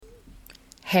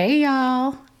Hey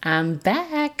y'all, I'm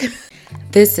back.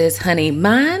 This is Honey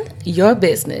Mind Your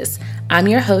Business. I'm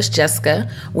your host,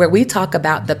 Jessica, where we talk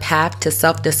about the path to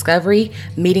self-discovery,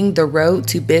 meeting the road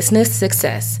to business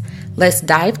success. Let's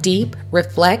dive deep,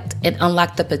 reflect, and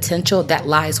unlock the potential that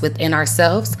lies within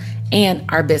ourselves and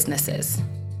our businesses.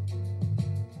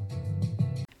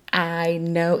 I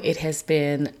know it has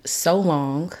been so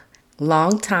long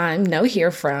time no hear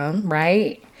from,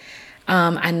 right?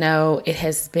 I know it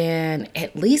has been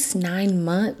at least 9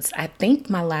 months. I think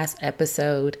my last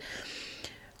episode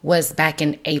was back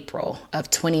in April of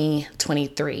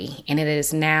 2023, and it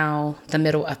is now the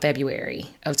middle of February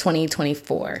of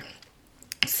 2024.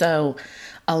 So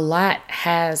a lot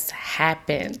has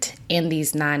happened in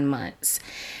these 9 months,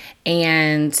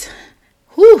 and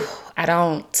I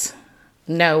don't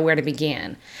know where to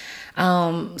begin.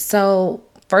 So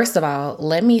first of all,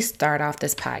 let me start off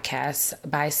this podcast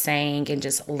by saying and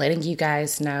just letting you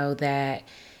guys know that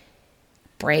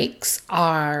breaks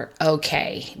are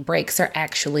okay. Breaks are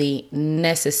actually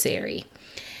necessary.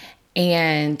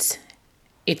 And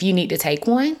if you need to take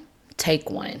one, take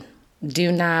one.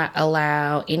 Do not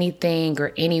allow anything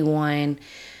or anyone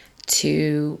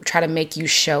to try to make you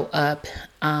show up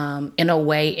in a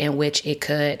way in which it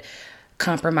could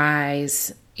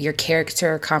compromise your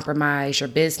character, compromise your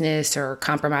business, or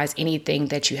compromise anything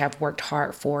that you have worked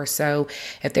hard for. So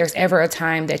if there's ever a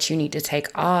time that you need to take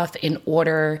off in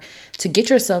order to get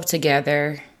yourself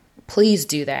together, please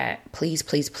do that. Please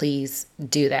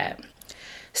do that.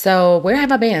 So where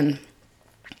have I been?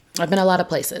 I've been a lot of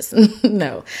places.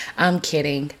 No, I'm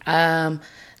kidding.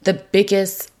 The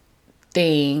biggest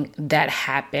thing that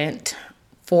happened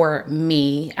for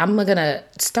me, I'm going to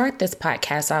start this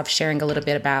podcast off sharing a little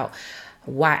bit about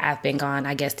why I've been gone,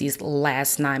 I guess, these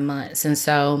last 9 months. And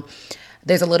so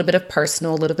there's a little bit of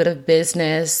personal, a little bit of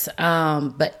business.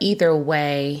 But either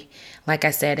way, like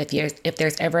I said, if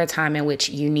there's ever a time in which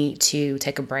you need to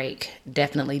take a break,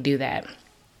 definitely do that.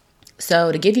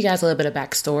 So to give you guys a little bit of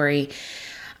backstory,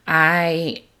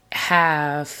 I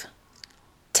have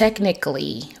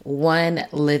technically one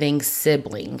living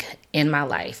sibling in my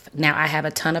life. Now, I have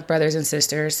a ton of brothers and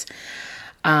sisters.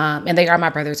 And they are my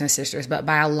brothers and sisters, but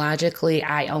biologically,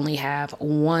 I only have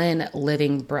one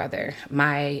living brother.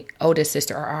 My oldest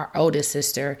sister, or our oldest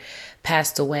sister,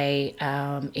 passed away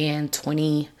in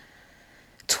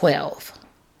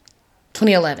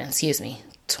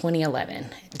 2011,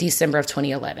 December of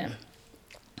 2011.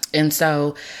 And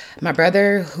so my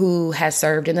brother, who has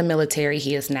served in the military,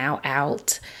 he is now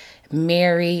out,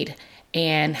 married,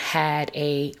 and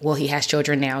he has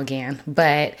children now again,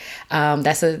 but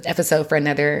that's an episode for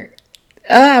another.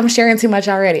 I'm sharing too much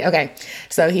already. Okay.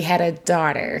 So he had a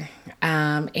daughter.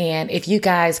 And if you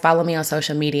guys follow me on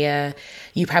social media,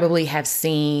 you probably have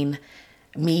seen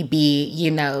me be,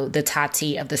 the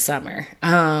Tati of the summer,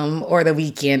 or the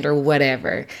weekend or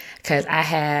whatever, because I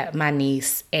had my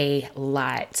niece a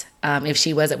lot. If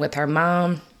she wasn't with her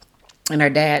mom and her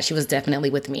dad, she was definitely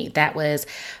with me. That was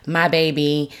my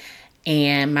baby.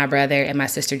 And my brother and my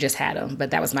sister just had him,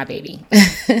 but that was my baby.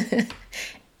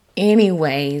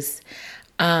 Anyways,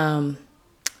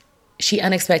 she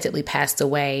unexpectedly passed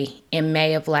away in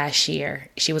May of last year.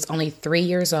 She was only 3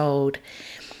 years old,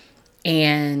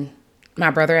 and my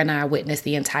brother and I witnessed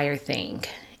the entire thing.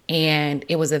 And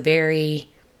it was a very,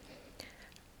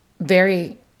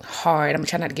 very hard, I'm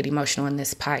trying not to get emotional in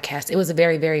this podcast. It was a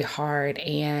very, very hard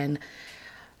and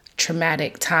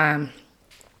traumatic time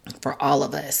for all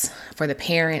of us, for the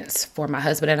parents, for my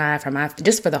husband and I,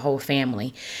 just for the whole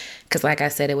family. Because like I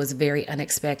said, it was very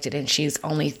unexpected, and she's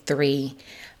only 3.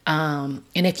 And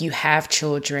if you have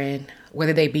children,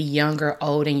 whether they be young or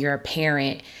old, and you're a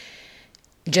parent,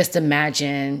 just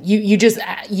imagine,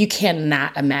 you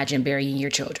cannot imagine burying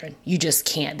your children. You just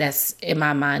can't. That's, in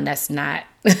my mind, that's not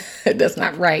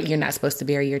right. You're not supposed to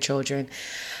bury your children.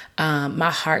 My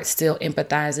heart still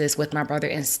empathizes with my brother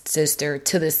and sister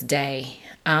to this day.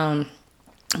 But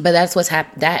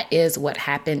that is what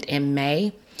happened in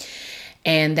May.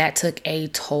 And that took a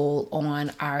toll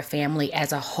on our family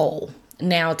as a whole.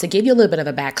 Now, to give you a little bit of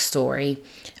a backstory,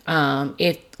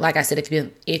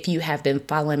 if you have been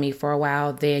following me for a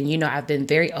while, then, I've been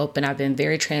very open. I've been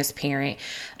very transparent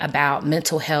about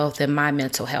mental health and my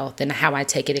mental health and how I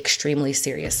take it extremely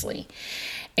seriously.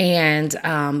 And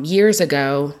years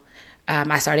ago,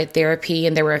 I started therapy,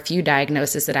 and there were a few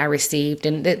diagnoses that I received.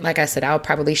 And like I said, I'll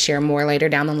probably share more later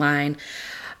down the line.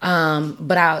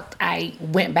 But I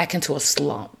went back into a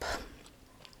slump.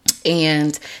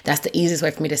 And that's the easiest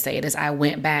way for me to say it, is I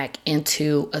went back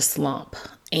into a slump.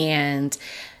 And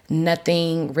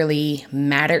nothing really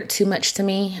mattered too much to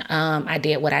me. I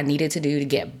did what I needed to do to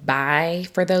get by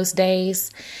for those days.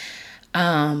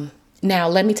 Now,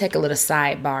 let me take a little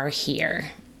sidebar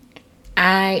here.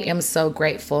 I am so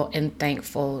grateful and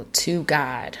thankful to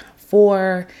God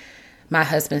for my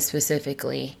husband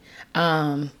specifically.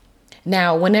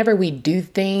 Now, whenever we do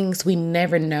things, we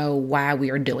never know why we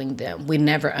are doing them. We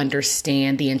never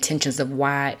understand the intentions of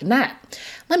why. Let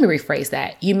me rephrase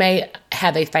that. You may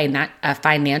have a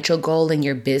financial goal in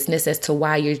your business as to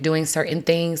why you're doing certain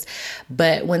things,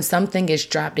 but when something is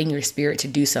dropped in your spirit to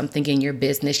do something in your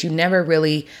business, you never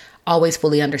really always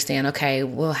fully understand, okay,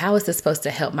 well, how is this supposed to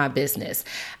help my business?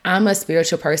 I'm a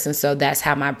spiritual person, so that's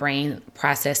how my brain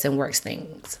processes and works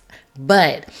things.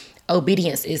 But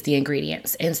obedience is the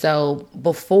ingredients. And so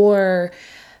before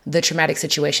the traumatic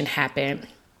situation happened,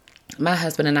 my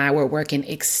husband and I were working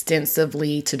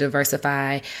extensively to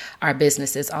diversify our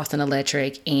businesses, Austin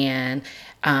Electric and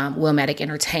Wilmatic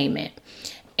Entertainment.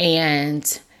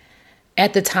 And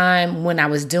at the time when I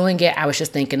was doing it, I was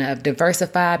just thinking of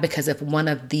diversify, because if one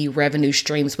of the revenue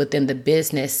streams within the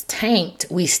business tanked,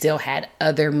 we still had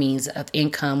other means of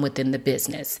income within the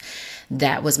business.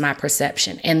 That was my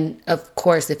perception. And of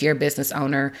course, if you're a business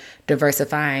owner,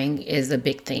 diversifying is a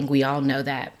big thing. We all know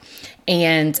that.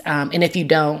 And if you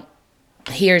don't,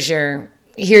 here's your,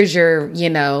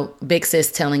 big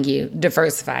sis telling you,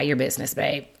 diversify your business,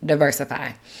 babe,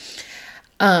 diversify.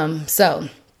 So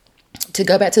to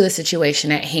go back to the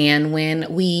situation at hand,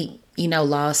 when we,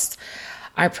 lost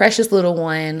our precious little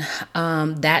one,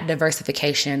 that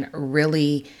diversification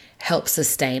really helped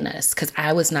sustain us, because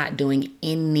I was not doing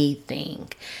anything.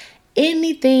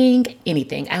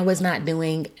 I was not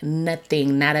doing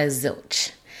nothing, not a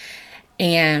zilch.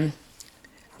 And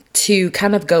to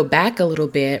kind of go back a little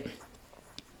bit,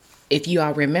 if you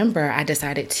all remember, I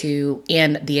decided to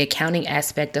end the accounting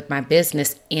aspect of my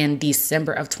business in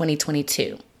December of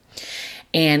 2022.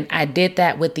 And I did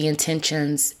that with the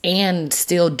intentions and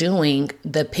still doing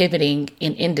the pivoting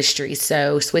in industry.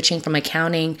 So switching from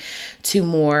accounting to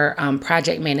more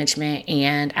project management.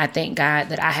 And I thank God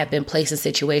that I have been placed in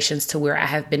situations to where I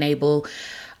have been able,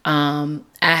 I've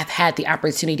had the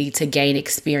opportunity to gain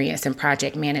experience in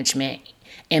project management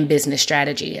and business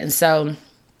strategy. And so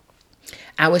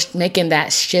I was making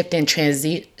that shift in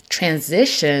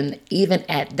transition even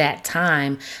at that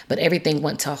time, but everything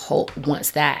went to halt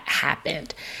once that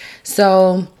happened.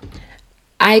 So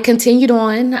I continued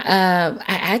on. I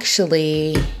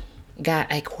actually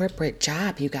got a corporate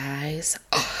job, you guys.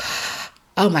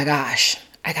 Oh my gosh,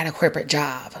 I got a corporate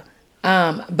job.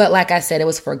 But like I said, it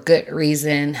was for good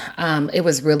reason. It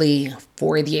was really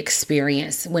for the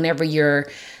experience. Whenever you're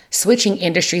switching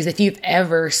industries, if you've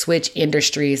ever switched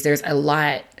industries, there's a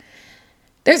lot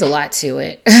to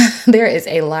it. There is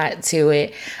a lot to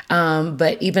it.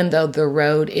 But even though the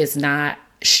road is not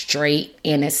straight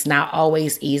and it's not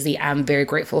always easy, I'm very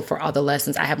grateful for all the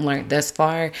lessons I have learned thus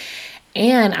far.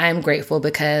 And I'm grateful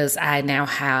because I now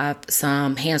have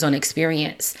some hands-on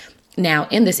experience now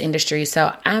in this industry.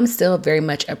 So I'm still very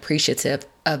much appreciative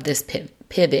of this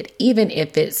pivot, even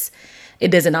if it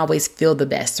doesn't always feel the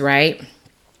best, right?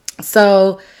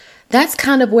 So that's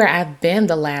kind of where I've been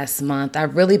the last month.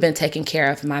 I've really been taking care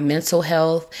of my mental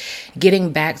health,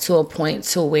 getting back to a point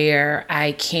to where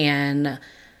I can,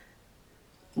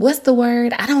 what's the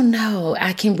word? I don't know.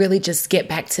 I can really just get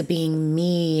back to being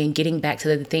me and getting back to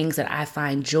the things that I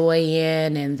find joy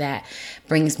in and that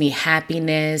brings me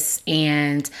happiness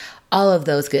and all of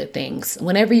those good things.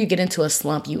 Whenever you get into a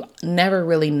slump, you never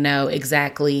really know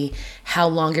exactly how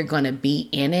long you're going to be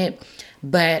in it.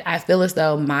 But I feel as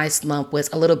though my slump was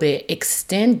a little bit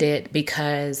extended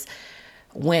because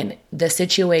when the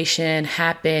situation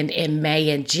happened in May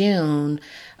and June,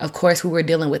 of course, we were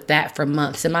dealing with that for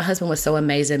months. And my husband was so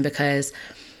amazing because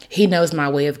he knows my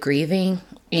way of grieving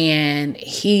and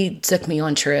he took me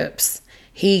on trips.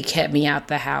 He kept me out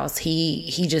the house.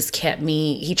 He just kept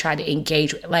me, he tried to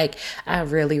engage. Like, I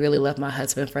really, really love my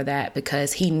husband for that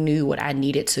because he knew what I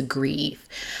needed to grieve.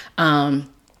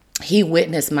 He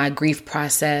witnessed my grief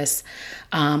process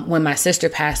when my sister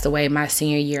passed away my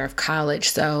senior year of college.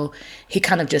 So he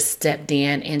kind of just stepped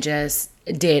in and just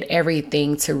did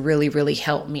everything to really, really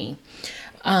help me.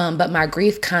 But my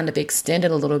grief kind of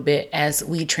extended a little bit as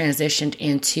we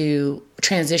transitioning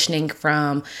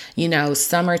from,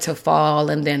 summer to fall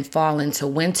and then fall into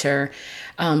winter.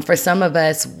 For some of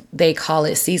us, they call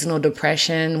it seasonal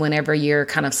depression whenever you're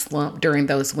kind of slumped during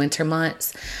those winter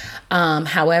months.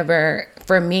 However,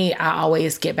 for me, I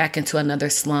always get back into another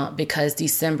slump because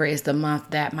December is the month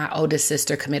that my oldest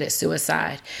sister committed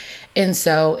suicide. And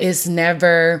so it's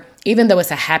never, even though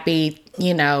it's a happy,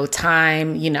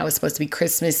 time, it's supposed to be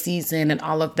Christmas season and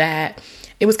all of that,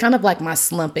 it was kind of like my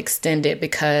slump extended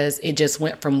because it just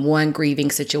went from one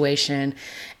grieving situation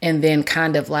and then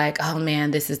kind of like, oh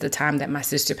man, this is the time that my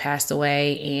sister passed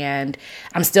away and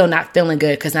I'm still not feeling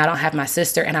good because I don't have my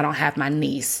sister and I don't have my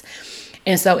niece.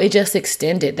 And so it just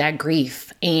extended that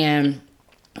grief. And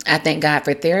I thank God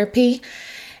for therapy.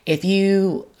 If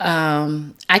you,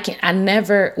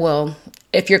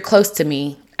 if you're close to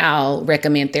me, I'll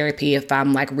recommend therapy if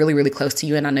I'm like really, really close to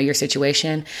you and I know your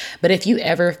situation. But if you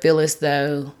ever feel as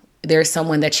though there's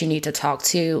someone that you need to talk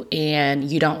to and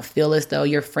you don't feel as though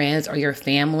your friends or your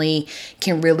family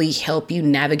can really help you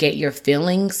navigate your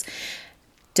feelings,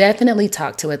 definitely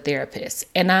talk to a therapist.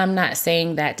 And I'm not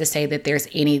saying that to say that there's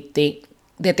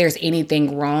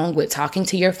anything wrong with talking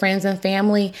to your friends and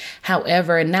family.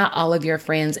 However, not all of your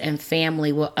friends and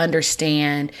family will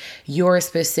understand your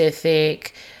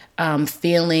specific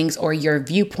feelings or your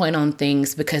viewpoint on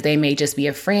things because they may just be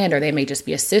a friend or they may just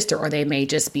be a sister or they may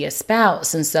just be a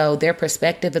spouse. And so their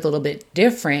perspective is a little bit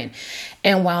different.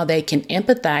 And while they can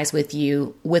empathize with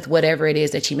you with whatever it is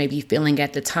that you may be feeling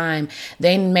at the time,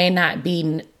 they may not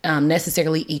be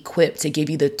necessarily equipped to give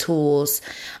you the tools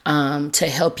to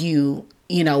help you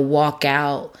walk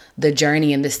out the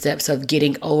journey and the steps of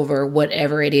getting over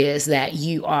whatever it is that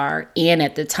you are in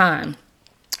at the time.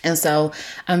 And so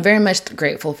I'm very much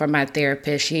grateful for my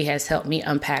therapist. She has helped me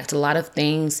unpack a lot of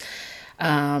things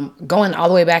going all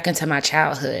the way back into my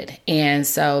childhood. And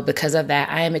so because of that,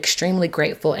 I am extremely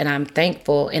grateful and I'm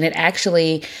thankful. And it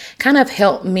actually kind of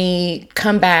helped me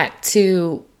come back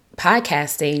to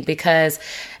podcasting because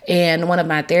in one of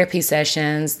my therapy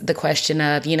sessions, the question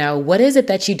of, what is it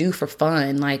that you do for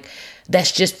fun? Like,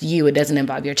 that's just you. It doesn't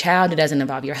involve your child. It doesn't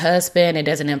involve your husband. It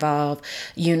doesn't involve,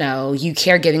 you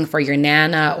caregiving for your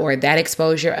nana or that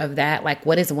exposure of that. Like,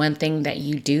 what is one thing that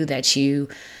you do that you,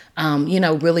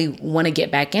 really want to get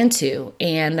back into?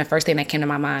 And the first thing that came to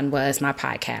my mind was my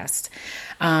podcast.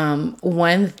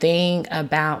 One thing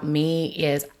about me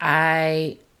is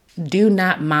I do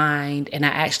not mind, and I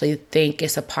actually think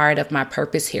it's a part of my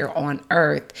purpose here on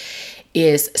earth,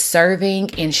 is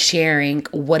serving and sharing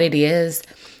what it is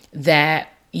that,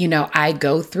 I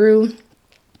go through.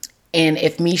 And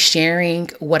if me sharing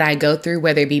what I go through,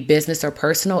 whether it be business or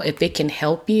personal, if it can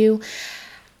help you,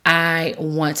 I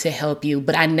want to help you.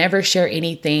 But I never share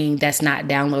anything that's not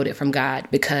downloaded from God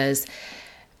because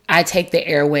I take the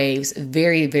airwaves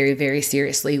very, very, very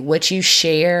seriously. What you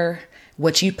share,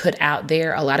 what you put out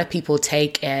there, a lot of people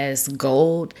take as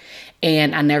gold.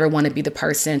 And I never want to be the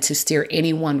person to steer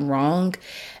anyone wrong.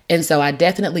 And so I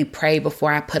definitely pray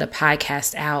before I put a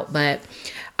podcast out. But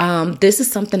this is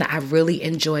something that I really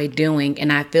enjoy doing.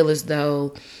 And I feel as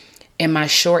though in my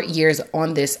short years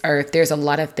on this earth, there's a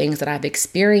lot of things that I've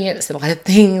experienced, a lot of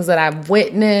things that I've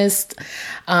witnessed,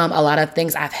 a lot of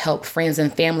things I've helped friends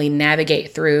and family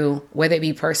navigate through, whether it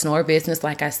be personal or business,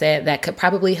 like I said, that could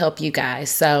probably help you guys.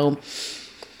 So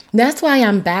that's why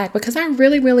I'm back, because I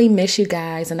really, really miss you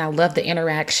guys. And I love the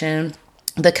interaction,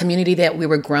 the community that we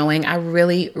were growing. I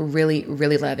really, really,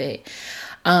 really love it.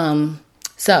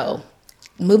 So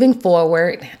moving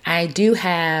forward,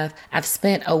 I've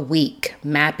spent a week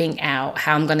mapping out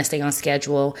how I'm going to stay on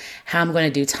schedule, how I'm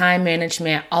going to do time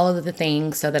management, all of the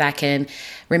things so that I can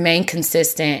remain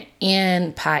consistent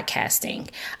in podcasting.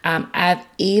 I've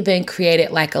even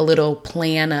created like a little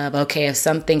plan of, okay, if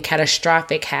something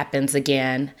catastrophic happens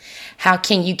again, how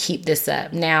can you keep this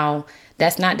up? Now,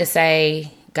 that's not to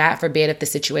say, God forbid, if the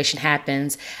situation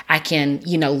happens, I can,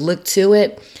 look to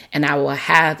it and I will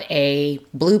have a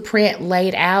blueprint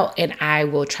laid out and I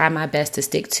will try my best to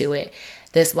stick to it.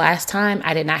 This last time,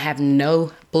 I did not have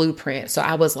no blueprint. So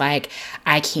I was like,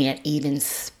 I can't even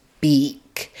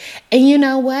speak. And you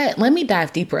know what? Let me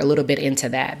dive deeper a little bit into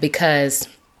that, because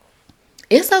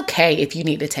it's okay if you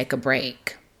need to take a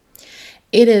break.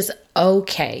 It is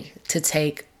okay to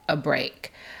take a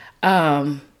break.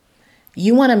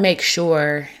 You want to make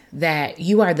sure that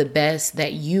you are the best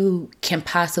that you can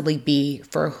possibly be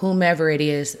for whomever it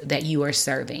is that you are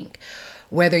serving.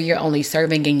 Whether you're only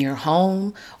serving in your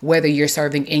home, whether you're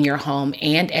serving in your home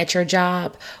and at your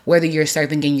job, whether you're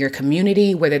serving in your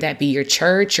community, whether that be your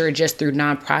church or just through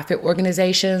nonprofit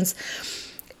organizations.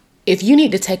 If you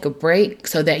need to take a break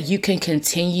so that you can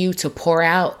continue to pour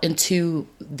out into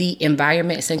the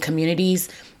environments and communities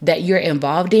that you're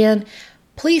involved in,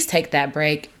 please take that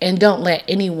break, and don't let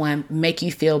anyone make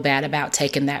you feel bad about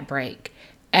taking that break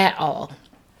at all.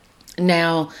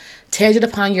 Now, tangent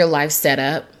upon your life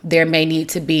setup, there may need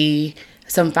to be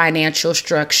some financial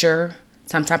structure,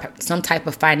 some type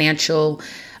of financial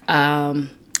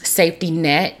safety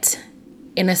net,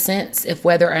 in a sense, if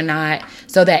whether or not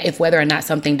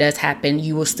something does happen,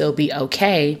 you will still be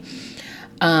okay.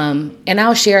 And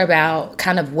I'll share about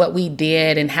kind of what we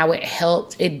did and how it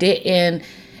helped. It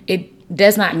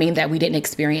does not mean that we didn't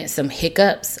experience some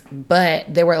hiccups,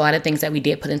 but there were a lot of things that we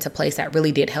did put into place that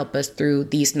really did help us through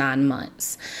these 9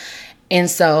 months. And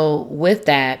so with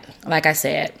that, like I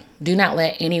said, do not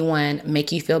let anyone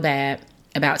make you feel bad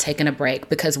about taking a break,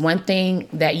 because one thing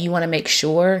that you want to make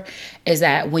sure is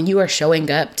that when you are showing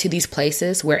up to these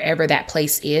places, wherever that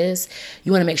place is,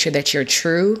 you want to make sure that you're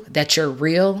true, that you're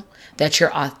real, that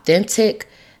you're authentic,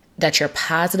 that you're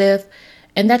positive,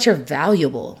 and that you're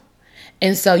valuable.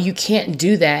 And so you can't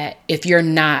do that if you're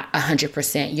not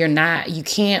 100%. You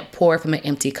can't pour from an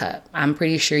empty cup. I'm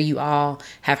pretty sure you all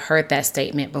have heard that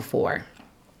statement before.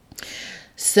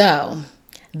 So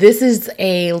this is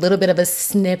a little bit of a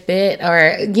snippet, or,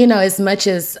 as much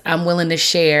as I'm willing to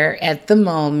share at the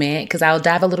moment, because I'll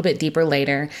dive a little bit deeper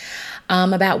later,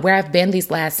 about where I've been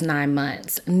these last 9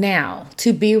 months. Now,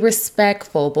 to be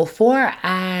respectful, before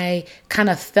I kind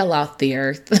of fell off the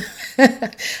earth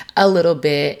a little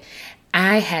bit,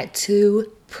 I had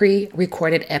 2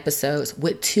 pre-recorded episodes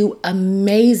with 2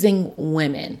 amazing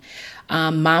women,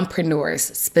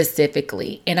 mompreneurs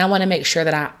specifically. And I want to make sure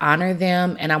that I honor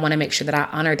them, and I want to make sure that I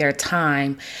honor their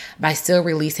time by still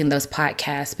releasing those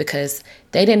podcasts, because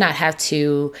they did not have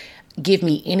to give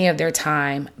me any of their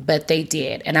time, but they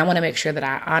did. And I want to make sure that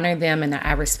I honor them and that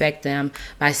I respect them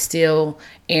by still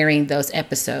airing those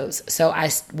episodes. So I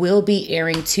will be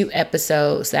airing 2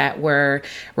 episodes that were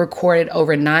recorded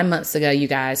over 9 months ago, you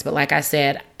guys. But like I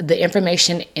said, the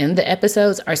information in the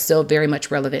episodes are still very much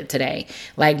relevant today.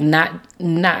 Like not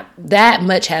that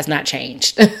much has not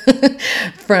changed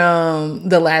from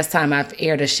the last time I've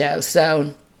aired a show.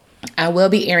 So I will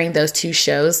be airing those 2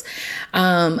 shows.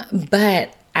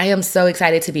 But I am so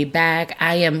excited to be back.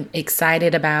 I am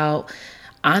excited about,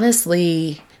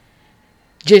 honestly,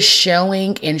 just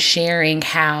showing and sharing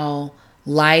how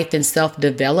life and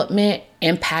self-development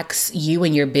impacts you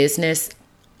and your business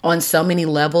on so many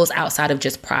levels outside of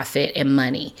just profit and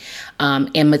money,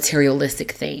 and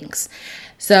materialistic things.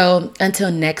 So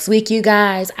until next week, you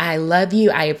guys, I love you.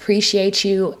 I appreciate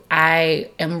you. I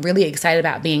am really excited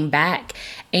about being back,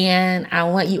 and I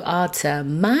want you all to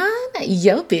mind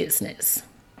your business.